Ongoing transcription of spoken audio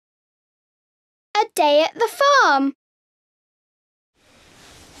A day at the farm.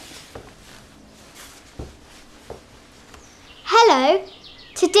 Hello.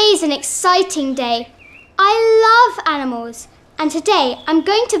 Today's an exciting day. I love animals, and today I'm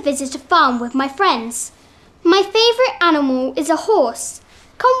going to visit a farm with my friends. My favourite animal is a horse.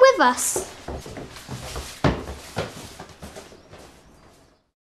 Come with us.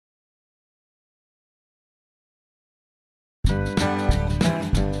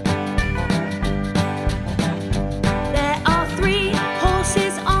 There are 3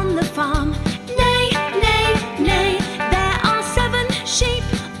 horses on the farm. Neigh, neigh, neigh. There are 7 sheep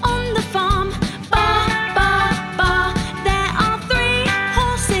on the farm. Baa, baa, baa. There are 3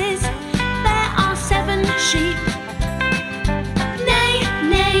 horses. There are 7 sheep. Neigh,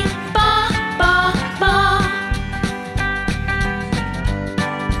 neigh, baa, baa, baa.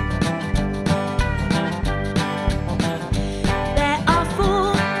 There are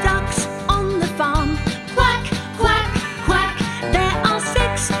 4 ducks on the farm. Quack, quack, quack. There are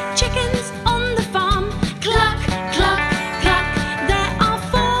 6 chickens on the farm. Cluck, cluck, cluck. There are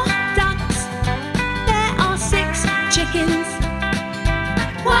 4 ducks. There are 6 chickens.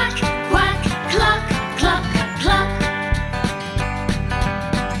 Quack, quack, cluck, cluck, cluck.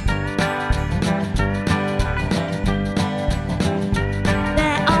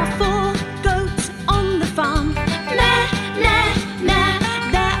 There are 4 goats on the farm. Meh, meh, meh.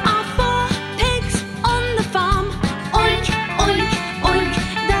 There are 4 pigs on the farm. Oink, oink, oink.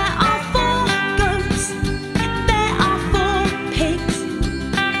 There are 4 goats. There are 4 pigs.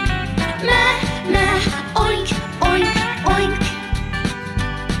 Meh, meh, oink, oink, oink.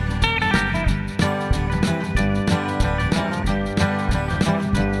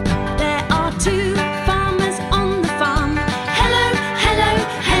 There are 2 farmers on the farm. Hello, hello,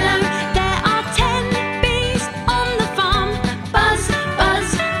 hello. There are 10 bees on the farm. Buzz, buzz,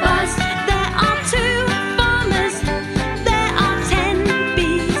 buzz. There are 2 farmers. There are 10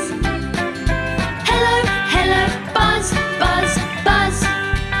 bees. Hello, hello, buzz, buzz, buzz.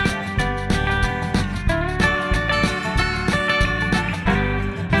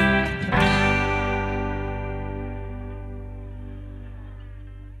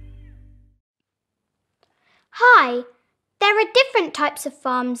 Hi. There are different types of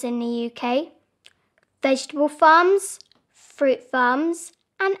farms in the UK. Vegetable farms, fruit farms,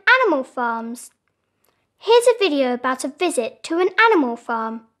 and animal farms. Here's a video about a visit to an animal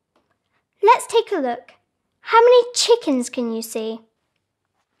farm. Let's take a look. How many chickens can you see?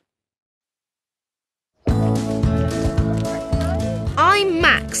 I'm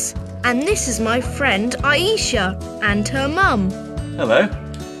Max, and this is my friend Aisha and her mum. Hello.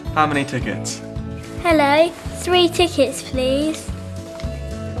 How many tickets? Hello. 3 tickets, please.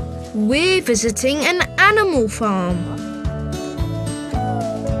 We're visiting an animal farm.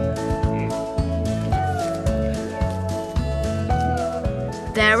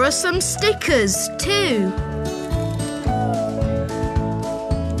 There are some stickers too.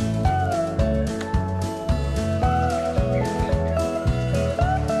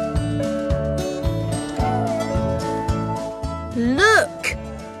 Look,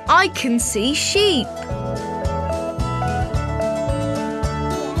 I can see sheep.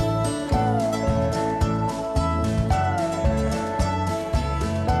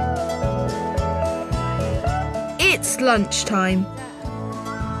 It's lunchtime.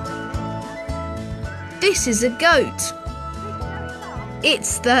 This is a goat.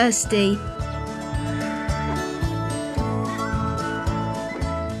 It's thirsty.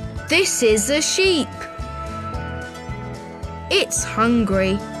 This is a sheep. It's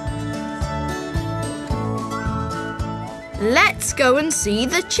hungry. Let's go and see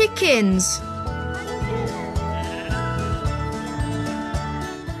the chickens.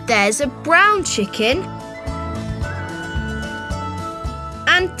 There's a brown chicken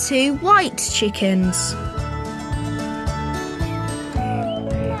and 2 white chickens.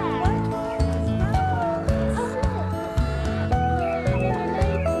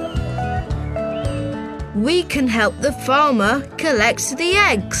 We can help the farmer collect the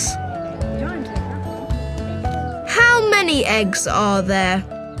eggs. How many eggs are there?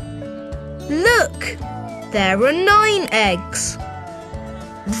 Look, there are 9 eggs.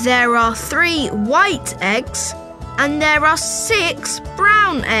 There are 3 white eggs and there are 6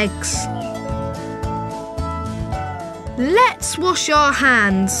 brown eggs. Let's wash our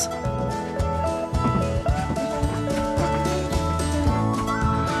hands.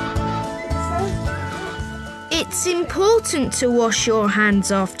 It's important to wash your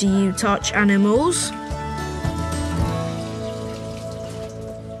hands after you touch animals.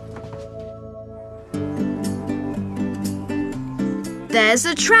 There's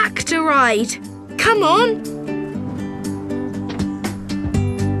a tractor ride. Come on.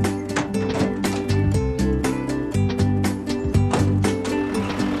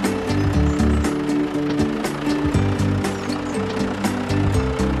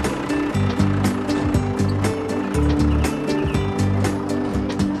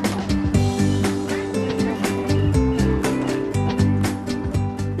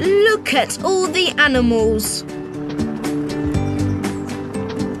 Look at all the animals.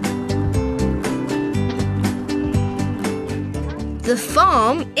 The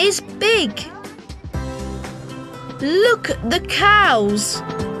farm is big. Look at the cows.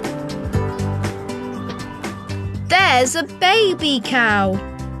 There's a baby cow.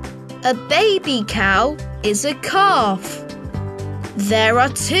 A baby cow is a calf. There are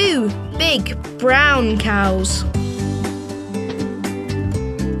 2 big brown cows.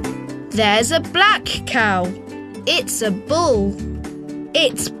 There's a black cow. It's a bull.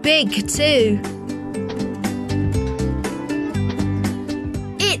 It's big too.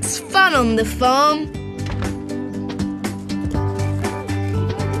 It's fun on the farm.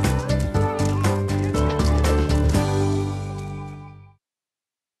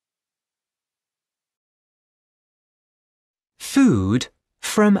 Food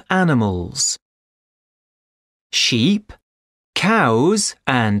from animals. Sheep, cows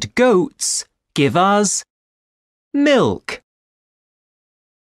and goats give us milk.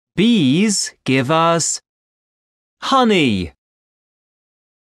 Bees give us honey.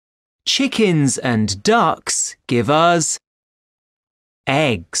 Chickens and ducks give us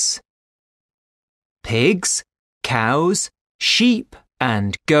eggs. Pigs, cows, sheep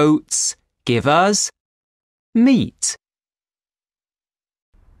and goats give us meat.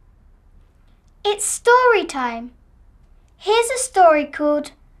 It's story time. Here's a story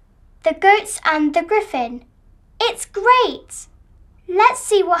called The Goats and the Griffin. It's great! Let's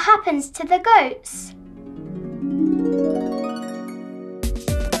see what happens to the goats.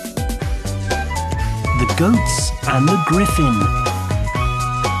 The Goats and the Griffin.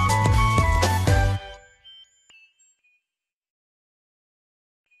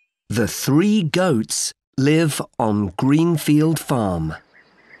 The 3 goats live on Greenfield Farm.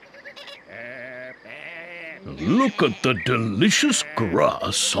 Look at the delicious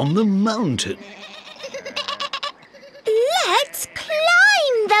grass on the mountain. Let's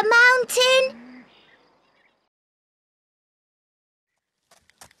climb the mountain.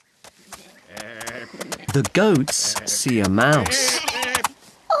 The goats see a mouse.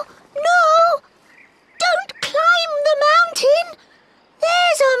 Oh, no! Don't climb the mountain.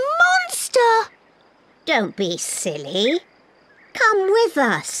 There's a monster. Don't be silly. Come with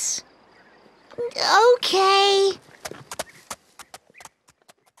us. OK.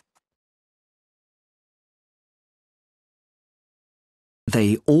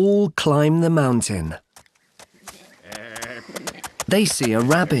 They all climb the mountain. They see a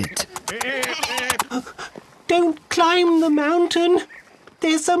rabbit. Don't climb the mountain.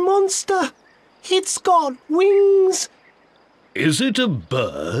 There's a monster. It's got wings. Is it a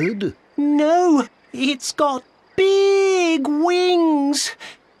bird? No, it's got big wings.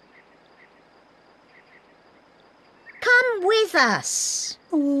 Come with us.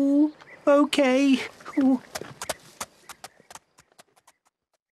 Oh, OK. Oh.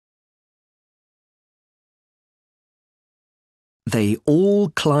 They all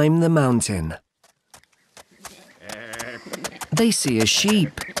climb the mountain. They see a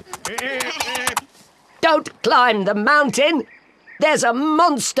sheep. Don't climb the mountain. There's a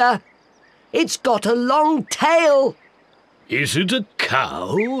monster. It's got a long tail. Is it a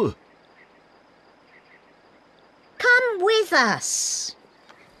cow? Come with us.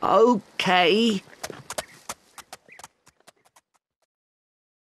 OK.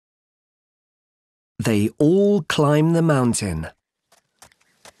 They all climb the mountain.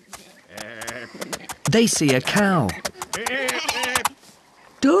 They see a cow.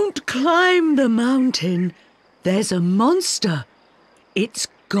 Don't climb the mountain. There's a monster. It's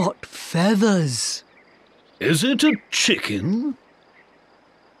got feathers. Is it a chicken?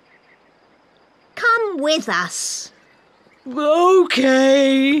 Come with us.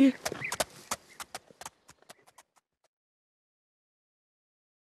 OK.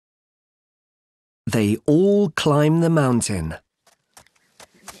 They all climb the mountain.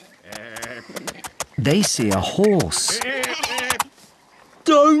 They see a horse.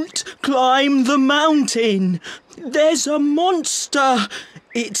 Don't climb the mountain. There's a monster.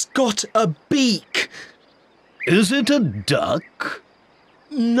 It's got a beak. Is it a duck?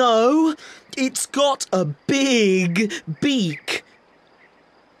 No, it's got a big beak.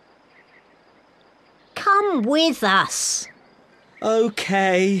 Come with us.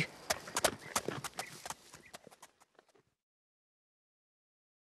 OK.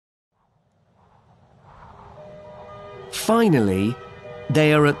 finally,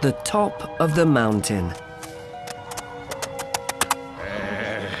 they are at the top of the mountain.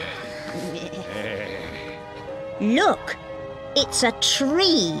 Look, it's a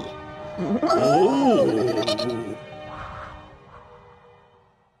tree.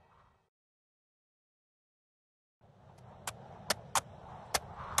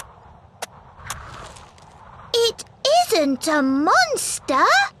 It isn't a monster.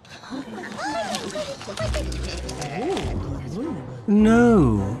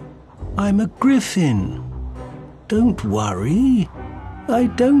 No, I'm a griffin. Don't worry, I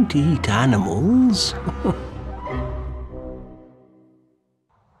don't eat animals.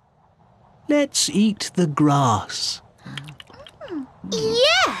 Let's eat the grass.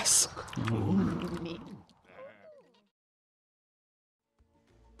 Yes.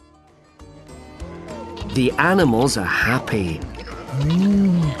 The animals are happy.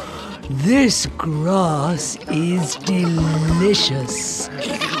 This grass is delicious.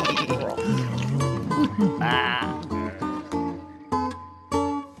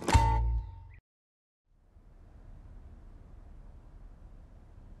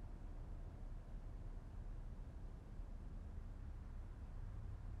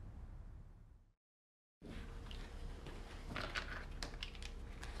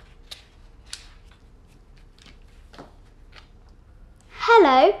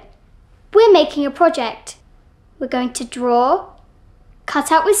 Hello, we're making a project. We're going to draw,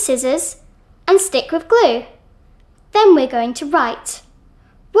 cut out with scissors and stick with glue. Then we're going to write.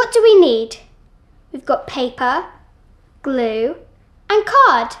 What do we need? We've got paper, glue and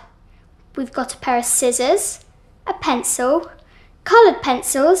card. We've got a pair of scissors, a pencil, coloured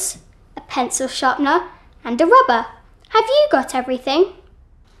pencils, a pencil sharpener and a rubber. Have you got everything?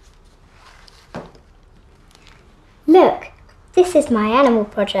 Look, this is my animal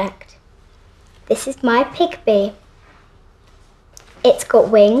project. This is my pig bee. It's got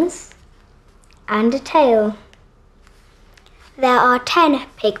wings and a tail. There are 10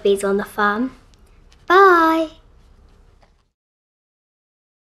 pig bees on the farm. Bye!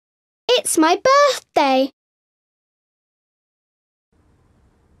 It's my birthday!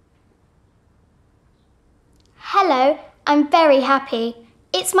 Hello, I'm very happy.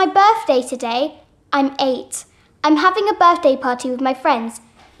 It's my birthday today. I'm 8. I'm having a birthday party with my friends,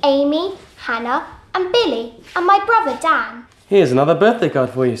 Amy, Hannah and Billy and my brother Dan. Here's another birthday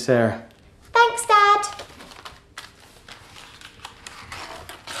card for you, Sarah. Thanks, Dad.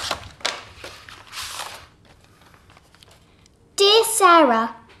 Dear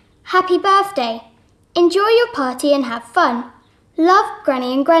Sarah, happy birthday. Enjoy your party and have fun. Love,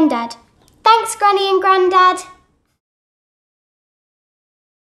 Granny and Grandad. Thanks, Granny and Grandad.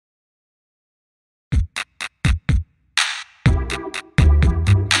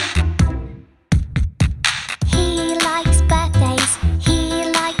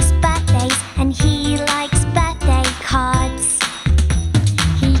 And he likes birthday cards.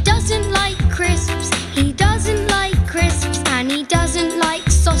 He doesn't like crisps, he doesn't like crisps, and he doesn't like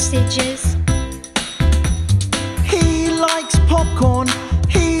sausages. He likes popcorn,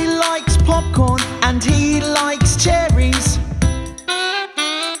 and he likes cherries.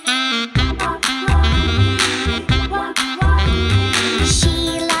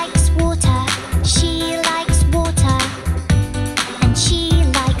 She likes water, and she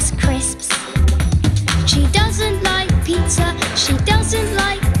likes crisps. She doesn't like pizza,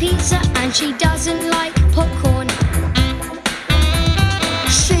 and she doesn't like popcorn.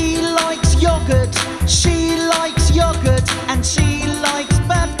 She likes yogurt, and she likes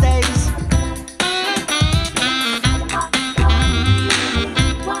birthdays.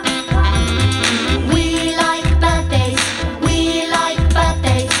 We like birthdays, we like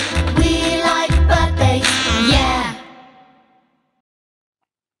birthdays, we like birthdays, yeah!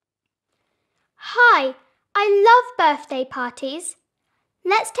 Hi, I love birthday parties.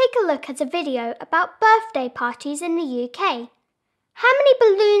 Let's take a look at a video about birthday parties in the UK. How many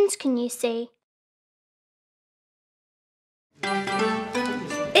balloons can you see?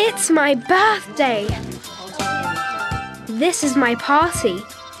 It's my birthday! This is my party.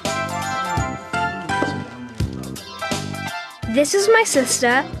 This is my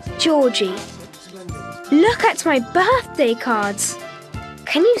sister, Georgie. Look at my birthday cards.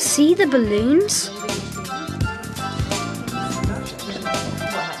 Can you see the balloons?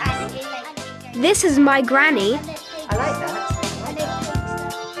 This is my granny. I like that.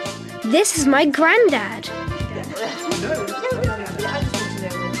 This is my granddad.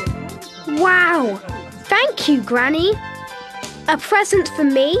 Wow! Thank you, Granny. A present for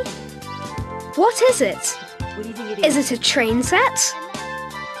me? What is it? What do you think it Is it a train set?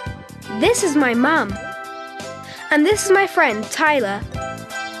 This is my mum. And this is my friend, Tyler.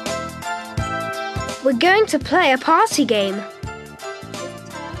 We're going to play a party game.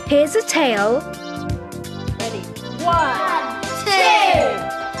 Here's a tale. Ready? 1, 2,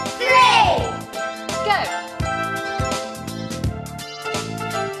 3, go!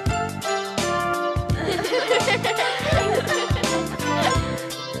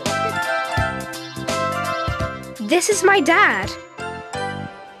 This is my dad.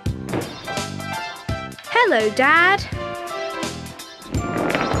 Hello, Dad.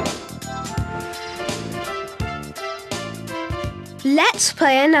 Let's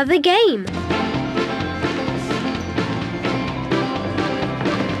play another game.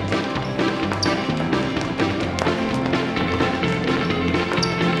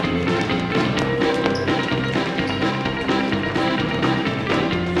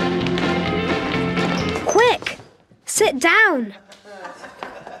 Quick, sit down.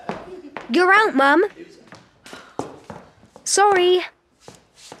 You're out, Mum. Sorry.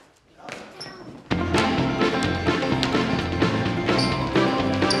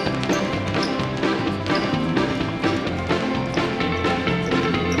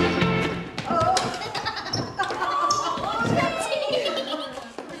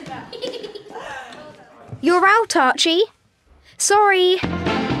 You're out, Archie. Sorry.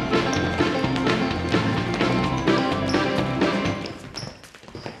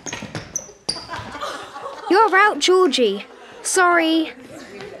 You're out, Georgie. Sorry.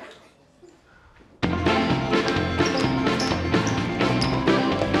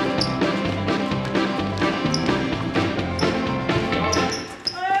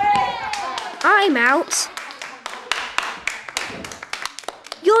 I'm out.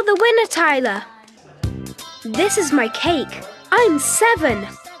 You're the winner, Tyler. This is my cake. I'm 7.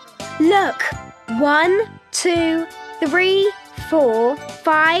 Look. 1, 2, 3, 4,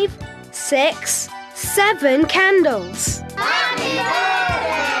 5, 6, 7 candles. Happy birthday!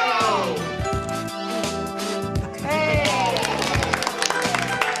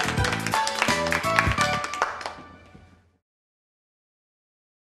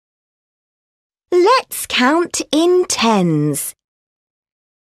 Let's count in tens.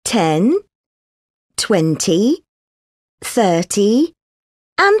 10, 20, 30,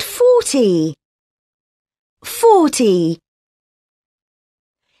 and 40. 40.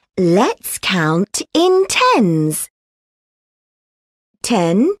 Let's count in tens.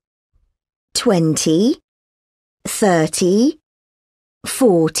 10, 20, 30,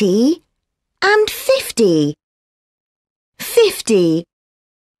 40, and 50. 50.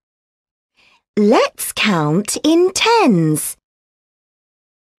 Let's count in tens.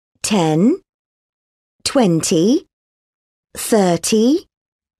 10, 20, 30,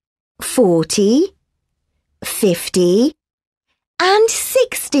 40, 50, and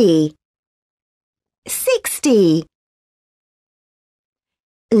 60. 60.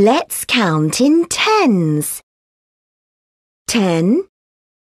 Let's count in tens. 10,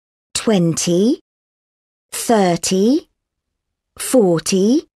 20, 30,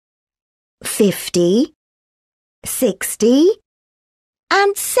 40, 50, 60,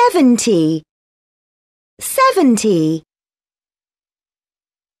 and 70. 70.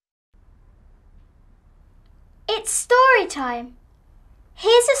 It's story time.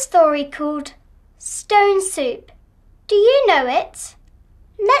 Here's a story called Stone Soup. Do you know it?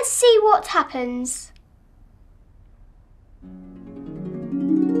 Let's see what happens.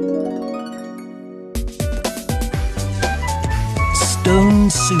 Stone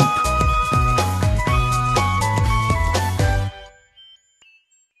soup.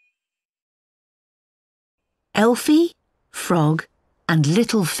 Elfie, Frog, and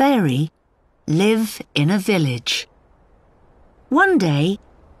Little Fairy live in a village. One day,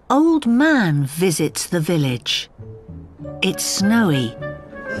 Old Man visits the village. It's snowy.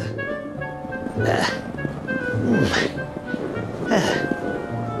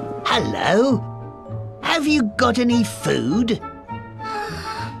 Hello? Have you got any food?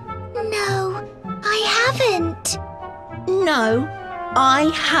 No, I haven't. No,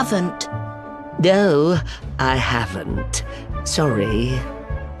 I haven't. No, I haven't. Sorry.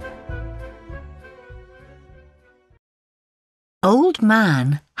 Old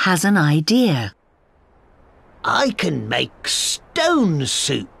Man has an idea. I can make stone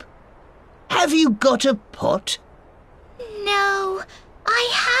soup. Have you got a pot? No, I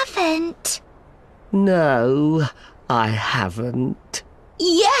haven't. No, I haven't.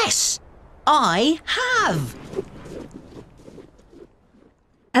 Yes, I have.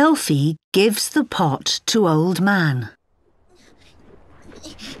 Elfie gives the pot to Old Man.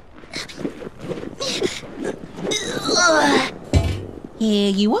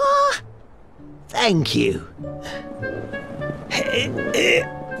 Here you are. Thank you. Hey,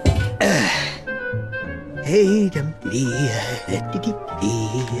 dum-dee, dum-dee,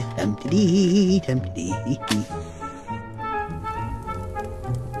 dum-dee, dum-dee.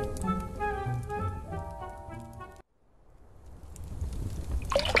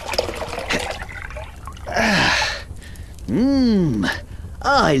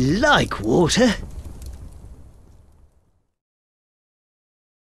 I like water.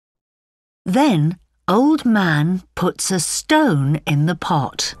 Then Old Man puts a stone in the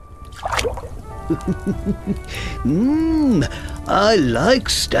pot. I like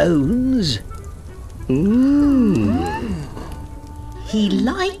stones. He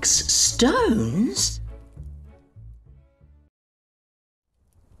likes stones?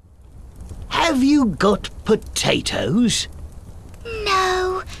 Have you got potatoes?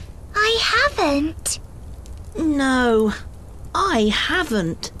 No, I haven't. No, I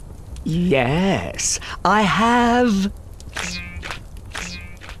haven't. Yes, I have.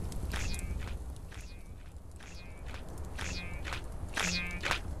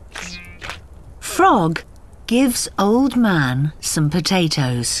 Frog gives Old Man some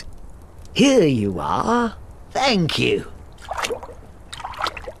potatoes. Here you are. Thank you.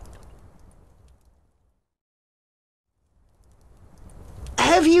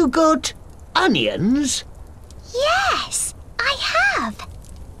 Have you got onions? Yes, I have.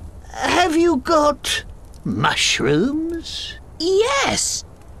 Have you got mushrooms? Yes,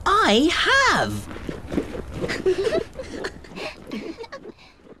 I have.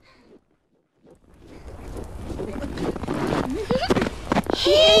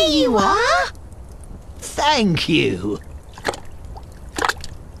 Here you are. Thank you.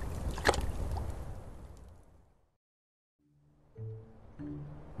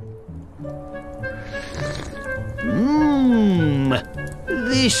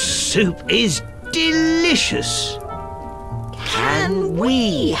 This soup is delicious. Can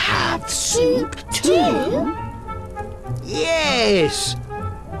we have soup too? Yes.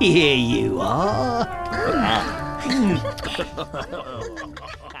 Here you are.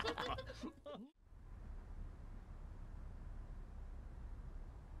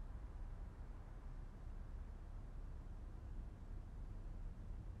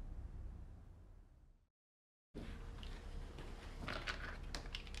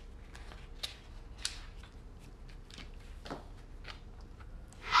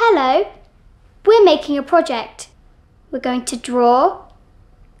 Hello, we're making a project. We're going to draw,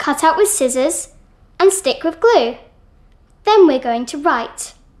 cut out with scissors and stick with glue. Then we're going to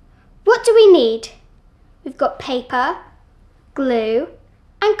write. What do we need? We've got paper, glue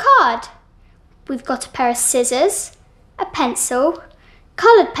and card. We've got a pair of scissors, a pencil,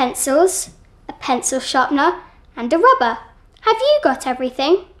 coloured pencils, a pencil sharpener and a rubber. Have you got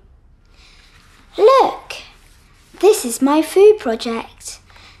everything? Look, this is my food project.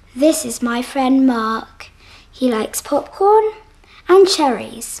 This is my friend Mark. He likes popcorn and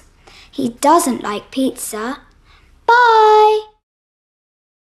cherries. He doesn't like pizza. Bye!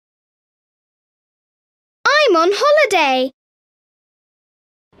 I'm on holiday.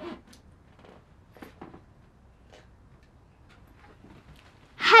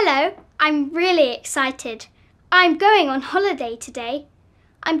 Hello, I'm really excited. I'm going on holiday today.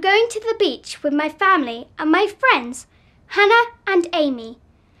 I'm going to the beach with my family and my friends, Hannah and Amy.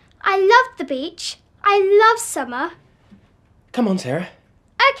 I love the beach. I love summer. Come on, Sarah.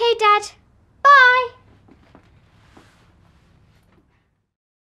 Okay, Dad. Bye.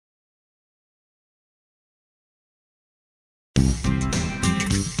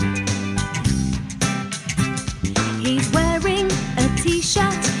 He's wearing a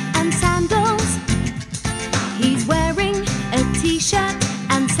t-shirt and sandals. He's wearing a t-shirt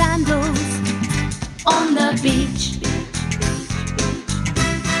and sandals on the beach.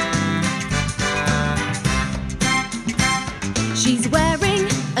 She's wearing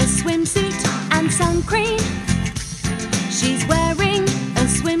a swimsuit and sun cream. She's wearing a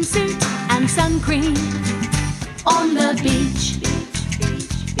swimsuit and sun cream on the beach.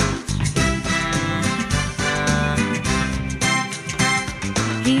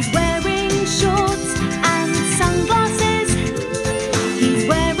 He's wearing shorts and sunglasses. He's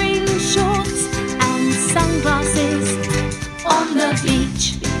wearing shorts and sunglasses on the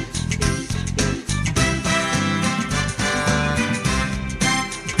beach.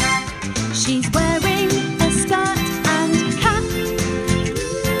 She's wearing a skirt and cap.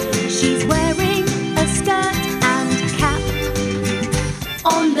 She's wearing a skirt and cap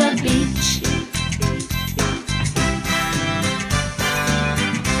on the beach.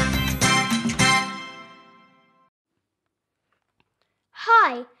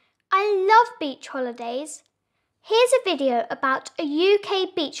 Hi, I love beach holidays. Here's a video about a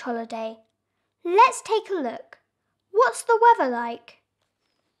UK beach holiday. Let's take a look. What's the weather like?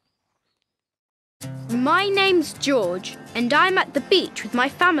 My name's George and I'm at the beach with my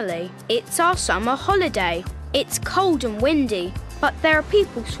family. It's our summer holiday. It's cold and windy, but there are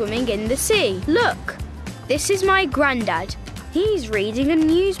people swimming in the sea. Look, this is my granddad. He's reading a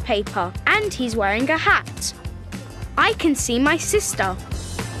newspaper and he's wearing a hat. I can see my sister.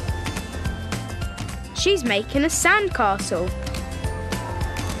 She's making a sandcastle.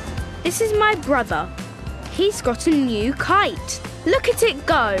 This is my brother. He's got a new kite. Look at it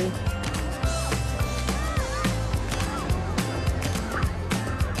go.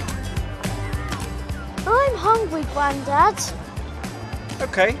 I'm hungry, Grandad.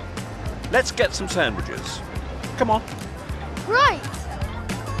 OK, let's get some sandwiches. Come on. Right.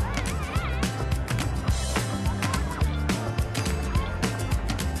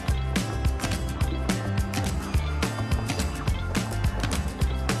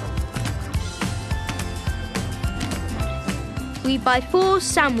 We buy 4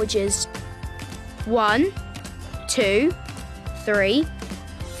 sandwiches. 1, 2, 3,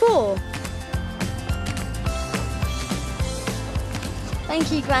 4.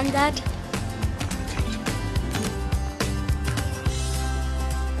 Thank you, Grandad.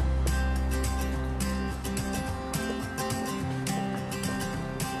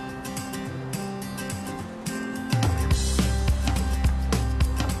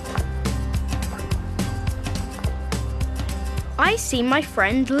 I see my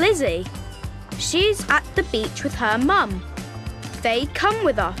friend Lizzie. She's at the beach with her mum. They come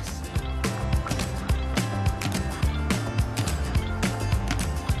with us.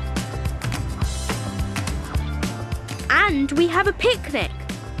 And we have a picnic.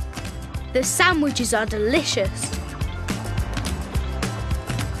 The sandwiches are delicious.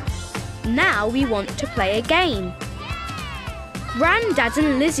 Now we want to play a game. Grandad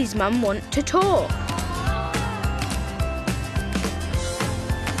and Lizzie's mum want to talk.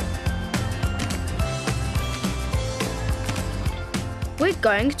 We're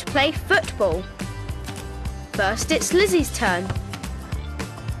going to play football. First it's Lizzie's turn.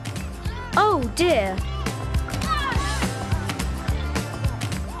 Oh dear.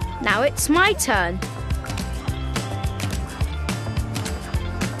 Now it's my turn.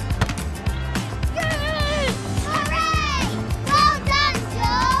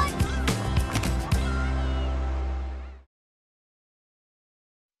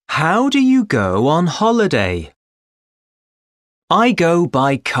 How do you go on holiday? I go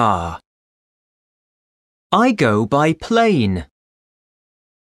by car. I go by plane.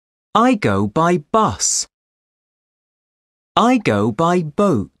 I go by bus. I go by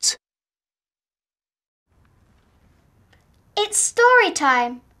boat. It's story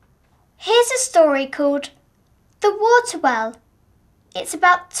time. Here's a story called The Water Well. It's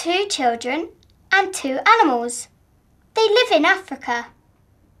about 2 children and 2 animals. They live in Africa.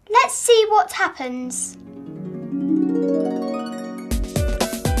 Let's see what happens.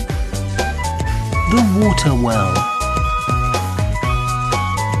 The water well.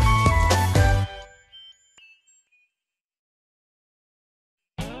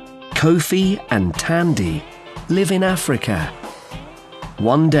 Kofi and Tandy live in Africa.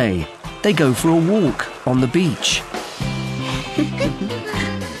 One day, they go for a walk on the beach.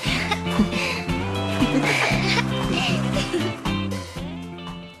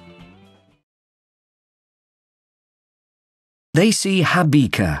 They see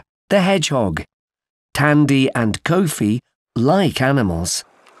Habika, the hedgehog. Tandy and Kofi like animals.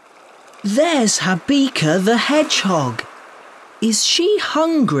 There's Habika the hedgehog. Is she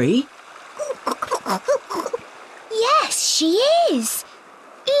hungry? Yes, she is.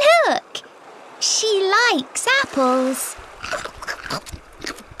 Look, she likes apples.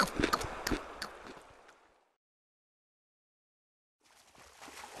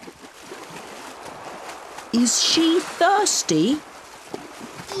 Is she thirsty?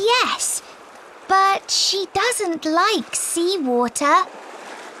 Yes, but she doesn't like seawater.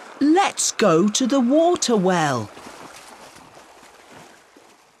 Let's go to the water well.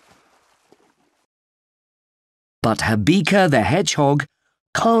 But Habika the hedgehog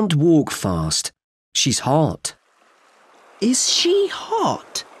can't walk fast. She's hot. Is she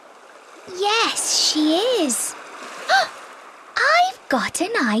hot? Yes, she is. I've got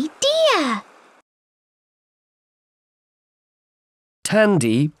an idea.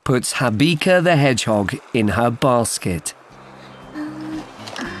 Tandy puts Habika the hedgehog in her basket.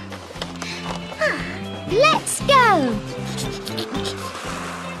 Let's go.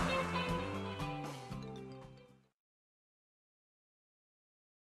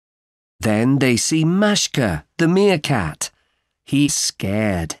 Then they see Mashka, the meerkat. He's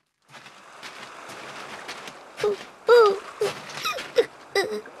scared. Oh,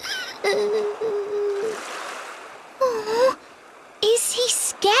 is he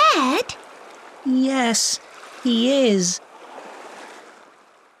scared? Yes, he is.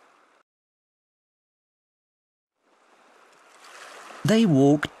 They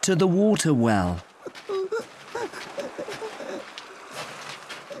walked to the water well.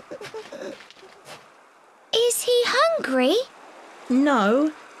 Is he hungry?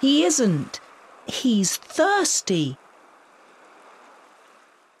 No, he isn't. He's thirsty.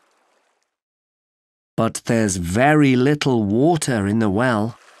 But there's very little water in the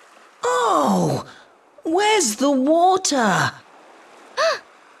well. Oh, where's the water?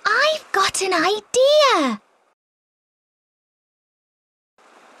 I've got an idea.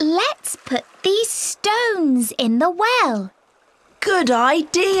 Let's put these stones in the well. Good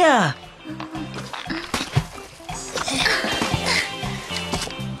idea.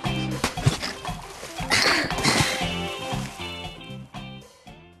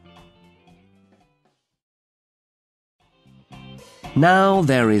 Now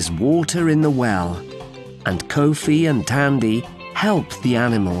there is water in the well, and Kofi and Tandy help the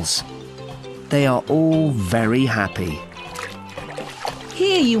animals. They are all very happy.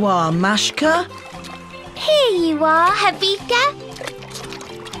 Here you are, Mashka. Here you are, Havika.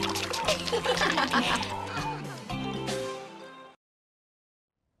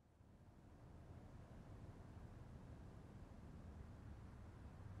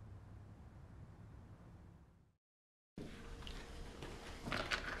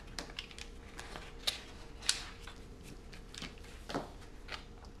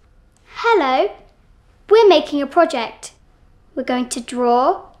 Hello, we're making a project. We're going to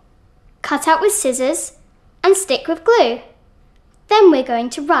draw, cut out with scissors and stick with glue. Then we're going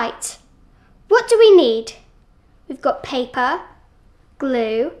to write. What do we need? We've got paper,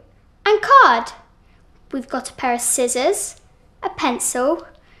 glue and card. We've got a pair of scissors, a pencil,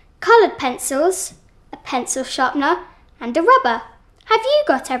 coloured pencils, a pencil sharpener and a rubber. Have you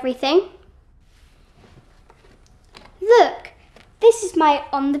got everything? Look, this is my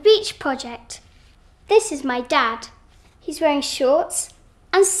On the Beach project. This is my dad. He's wearing shorts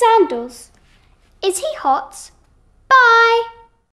and sandals. Is he hot? Bye!